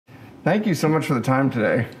Thank you so much for the time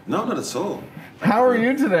today. No, not at all. How are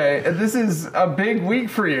you today? This is a big week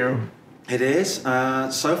for you. It is.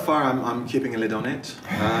 So far, I'm keeping a lid on it.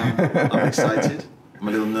 I'm excited. I'm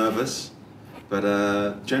a little nervous,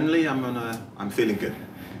 but generally, I'm feeling good.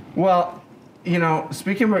 Well, you know,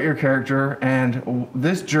 speaking about your character and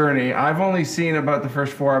this journey, I've only seen about the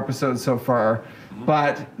first 4 episodes so far,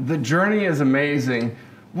 but the journey is amazing.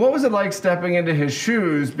 What was it like stepping into his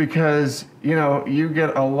shoes? Because, you know, you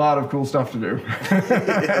get a lot of cool stuff to do.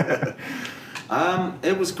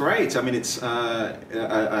 It was great. I mean, it's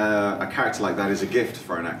a character like that is a gift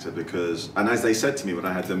for an actor because, and as they said to me when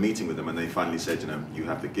I had the meeting with them and they finally said, you know, you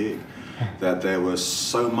have the gig, that there was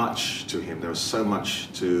so much to him, there was so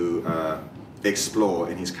much to explore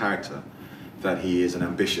in his character, that he is an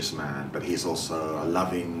ambitious man, but he's also a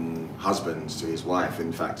loving husband to his wife.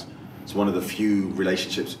 In fact, it's one of the few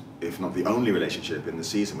relationships, if not the only relationship in the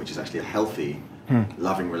season, which is actually a healthy,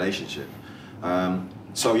 loving relationship.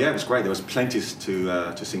 So yeah, it was great. There was plenty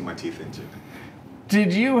to sink my teeth into.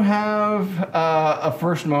 Did you have a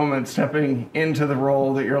first moment stepping into the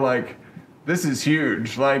role that you're like, this is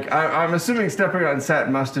huge? Like, I'm assuming stepping on set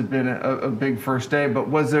must have been a big first day, but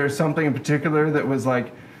was there something in particular that was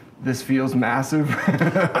like, this feels massive?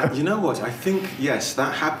 You know what? I think, yes,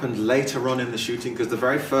 that happened later on in the shooting, because the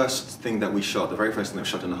very first thing that we shot, the very first thing that we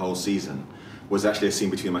shot in the whole season, was actually a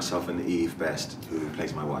scene between myself and Eve Best, who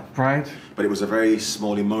plays my wife. Right. But it was a very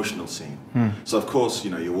small emotional scene. So of course,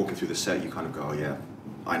 you know, you're walking through the set, you kind of go, oh yeah,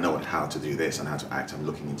 I know how to do this and how to act. I'm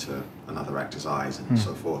looking into another actor's eyes and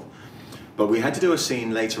so forth. But we had to do a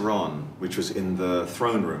scene later on, which was in the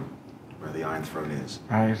throne room, where the Iron Throne is.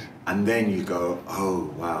 Right. And then you go,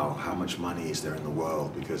 oh wow, how much money is there in the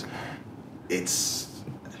world? Because it's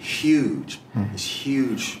huge. It's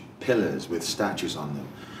huge pillars with statues on them.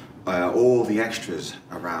 All the extras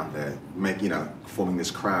around there, forming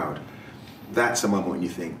this crowd. That's a moment when you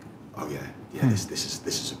think, oh yeah, this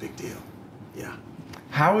is a big deal. Yeah.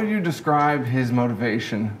 How would you describe his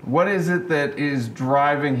motivation? What is it that is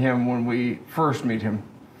driving him when we first meet him?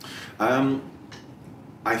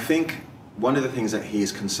 I think one of the things that he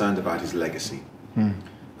is concerned about is legacy.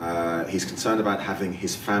 He's concerned about having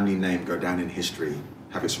his family name go down in history,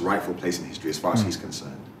 have its rightful place in history as far as he's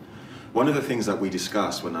concerned. One of the things that we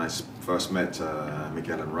discussed when I first met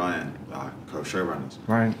Miguel and Ryan, our co-showrunners,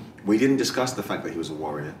 right. We didn't discuss the fact that he was a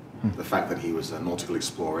warrior, the fact that he was a nautical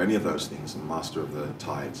explorer, any of those things, and master of the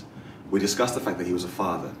tides. We discussed the fact that he was a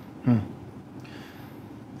father.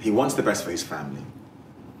 He wants the best for his family.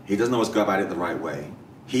 He doesn't always go about it the right way.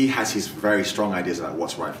 He has his very strong ideas about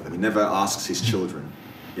what's right for them. He never asks his children,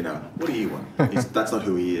 you know, what do you want? That's not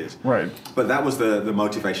who he is. Right. But that was the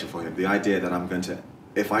motivation for him, the idea that I'm going to,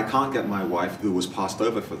 if I can't get my wife, who was passed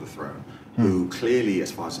over for the throne, who clearly,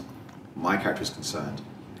 as far as my character is concerned,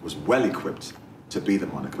 was well equipped to be the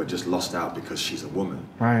monarch, but just lost out because she's a woman.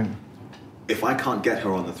 Right. If I can't get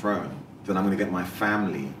her on the throne, then I'm going to get my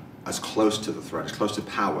family as close to the throne, as close to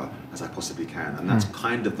power as I possibly can. And that's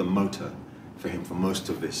kind of the motor for him for most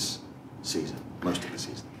of this season,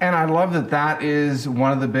 And I love that that is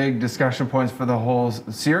one of the big discussion points for the whole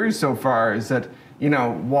series so far, is that, you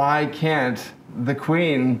know, why can't the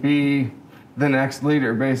queen be the next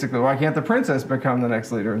leader, basically? Why can't the princess become the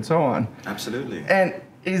next leader, and so on? Absolutely. And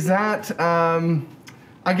is that,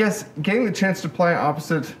 I guess, getting the chance to play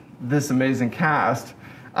opposite this amazing cast,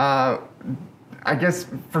 I guess,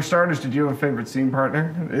 for starters, did you have a favorite scene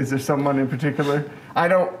partner? Is there someone in particular? I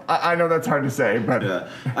know that's hard to say, but...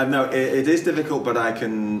 Yeah, no, it is difficult, but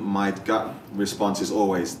my gut response is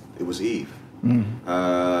always, it was Eve.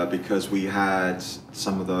 Because we had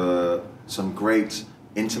some great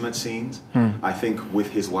intimate scenes. I think with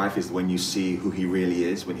his wife is when you see who he really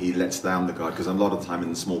is, when he lets down the guard, because a lot of the time in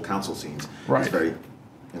the small council scenes, he's very,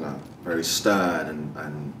 very stern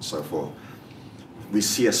and so forth. We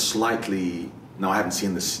see a slightly, now I haven't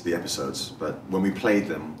seen the episodes, but when we played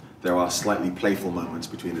them, there are slightly playful moments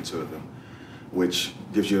between the two of them, which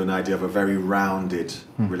gives you an idea of a very rounded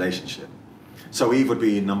relationship. So Eve would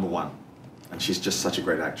be number one, and she's just such a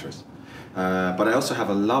great actress. But I also have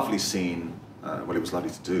a lovely scene, well, it was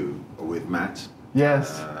lovely to do, with Matt.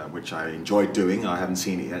 Yes. Which I enjoyed doing. I haven't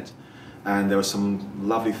seen it yet. And there were some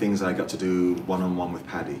lovely things I got to do one-on-one with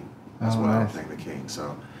Paddy as well, playing the king.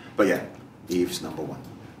 So, but yeah, Eve's number one.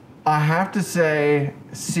 I have to say,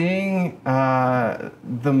 seeing the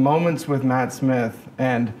moments with Matt Smith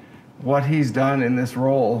and what he's done in this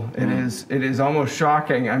role, it is almost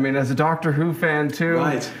shocking. I mean, as a Doctor Who fan too,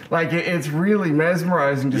 like it's really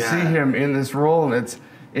mesmerizing to see him in this role, and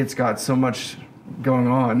it's got so much going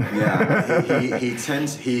on. Yeah,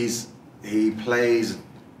 he plays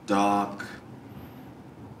dark,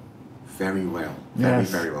 very well.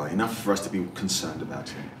 Very well. Enough for us to be concerned about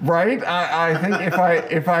him. Right? I think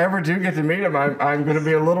if I ever do get to meet him, I'm going to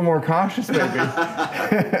be a little more cautious, maybe.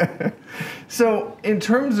 So, in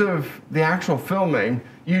terms of the actual filming,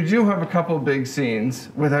 you do have a couple of big scenes,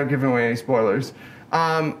 without giving away any spoilers.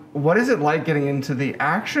 What is it like getting into the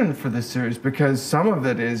action for this series? Because some of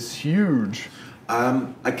it is huge.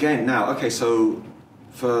 So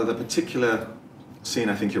for the particular scene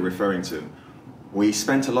I think you're referring to, we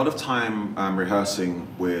spent a lot of time rehearsing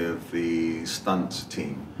with the stunt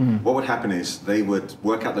team. What would happen is they would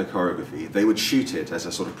work out the choreography, they would shoot it as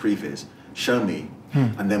a sort of previs, show me,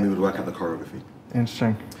 and then we would work out the choreography.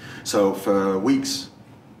 Interesting. So for weeks,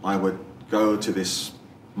 I would go to this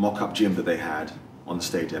mock-up gym that they had on the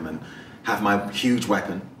stadium and have my huge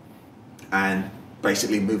weapon and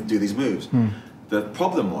basically do these moves. The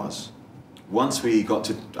problem was, once we got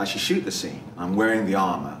to actually shoot the scene, I'm wearing the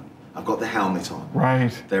armor, I've got the helmet on.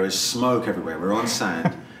 Right. There is smoke everywhere, we're on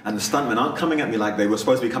sand, and the stuntmen aren't coming at me like they were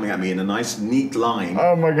supposed to be coming at me in a nice, neat line.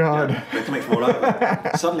 Oh my God. Yeah, they're coming from all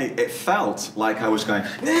over. Suddenly, it felt like I was going,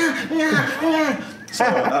 yeah. So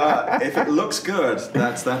if it looks good,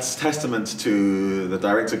 that's testament to the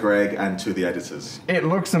director Greg and to the editors. It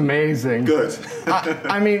looks amazing. Good.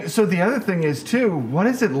 I mean, so the other thing is too, what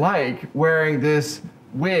is it like wearing this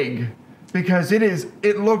wig? Because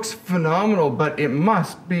it looks phenomenal, but it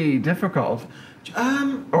must be difficult.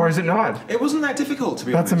 Or is it not? It wasn't that difficult, to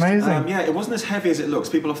be honest. That's amazing. Yeah, it wasn't as heavy as it looks.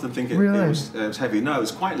 People often think it was heavy. No,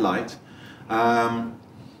 it's quite light. And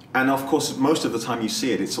of course, most of the time you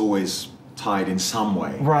see it, it's always tied in some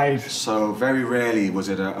way. Right. So very rarely was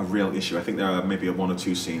it a real issue. I think there are maybe one or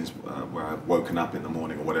two scenes where I've woken up in the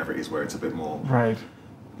morning or whatever it is, where it's a bit more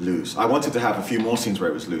loose. I wanted to have a few more scenes where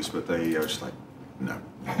it was loose, but they were just like, no.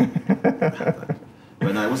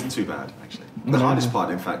 But no, it wasn't too bad, actually. The hardest part,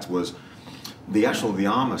 in fact, was the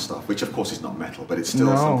armor stuff, which of course is not metal, but it's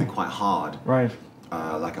still something quite hard. Right.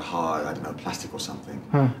 Like a hard, I don't know, plastic or something.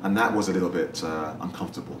 And that was a little bit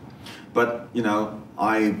uncomfortable. But, you know,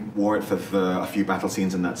 I wore it for a few battle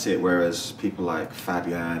scenes and that's it, whereas people like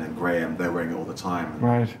Fabian and Graham, they're wearing it all the time.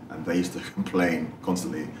 And they used to complain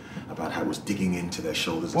constantly about how it was digging into their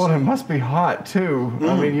shoulders. Well, it must be hot, too.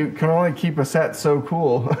 I mean, you can only keep a set so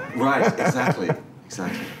cool. Right, exactly.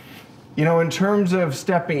 You know, in terms of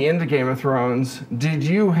stepping into Game of Thrones, did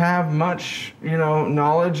you have much,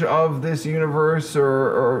 knowledge of this universe,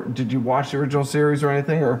 or did you watch the original series or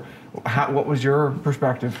anything, or what was your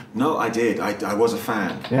perspective? No, I did. I was a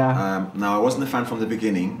fan. Yeah. Now, I wasn't a fan from the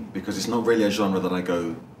beginning because it's not really a genre that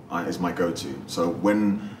is my go-to. So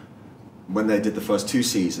when they did the first 2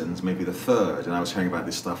 seasons, maybe the third, and I was hearing about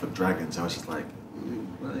this stuff with dragons, I was just like,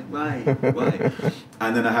 why?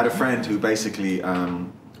 And then I had a friend who basically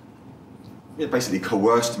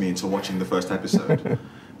coerced me into watching the first episode,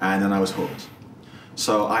 and then I was hooked.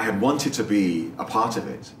 So I had wanted to be a part of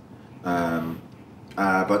it,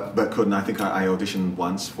 but couldn't. I think I auditioned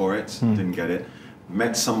once for it, didn't get it.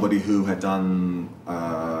 Met somebody who had done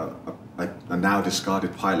a now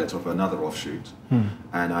discarded pilot of another offshoot,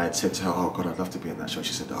 and I had said to her, "Oh God, I'd love to be in that show."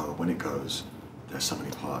 She said, "Oh, when it goes, there's so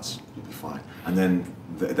many parts, you'll be fine." And then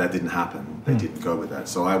that didn't happen. They didn't go with that.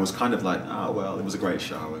 So I was kind of like, "Oh well, it was a great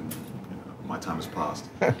show, and my time has passed."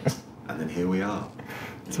 And then here we are.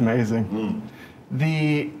 It's amazing.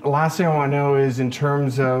 The last thing I want to know is, in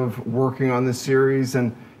terms of working on this series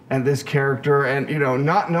and this character, and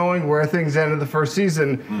not knowing where things ended the first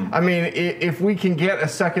season. I mean, if we can get a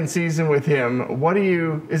second season with him,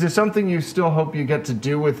 is there something you still hope you get to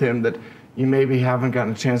do with him that you maybe haven't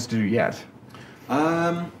gotten a chance to do yet?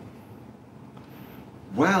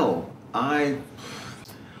 Well,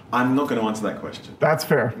 I'm not going to answer that question. That's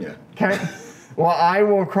fair. Yeah. Okay. Well, I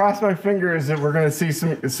will cross my fingers that we're going to see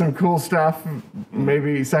some cool stuff,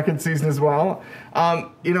 maybe second season as well.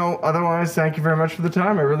 Otherwise, thank you very much for the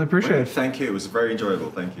time. I really appreciate it. Thank you. It was very enjoyable.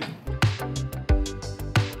 Thank you.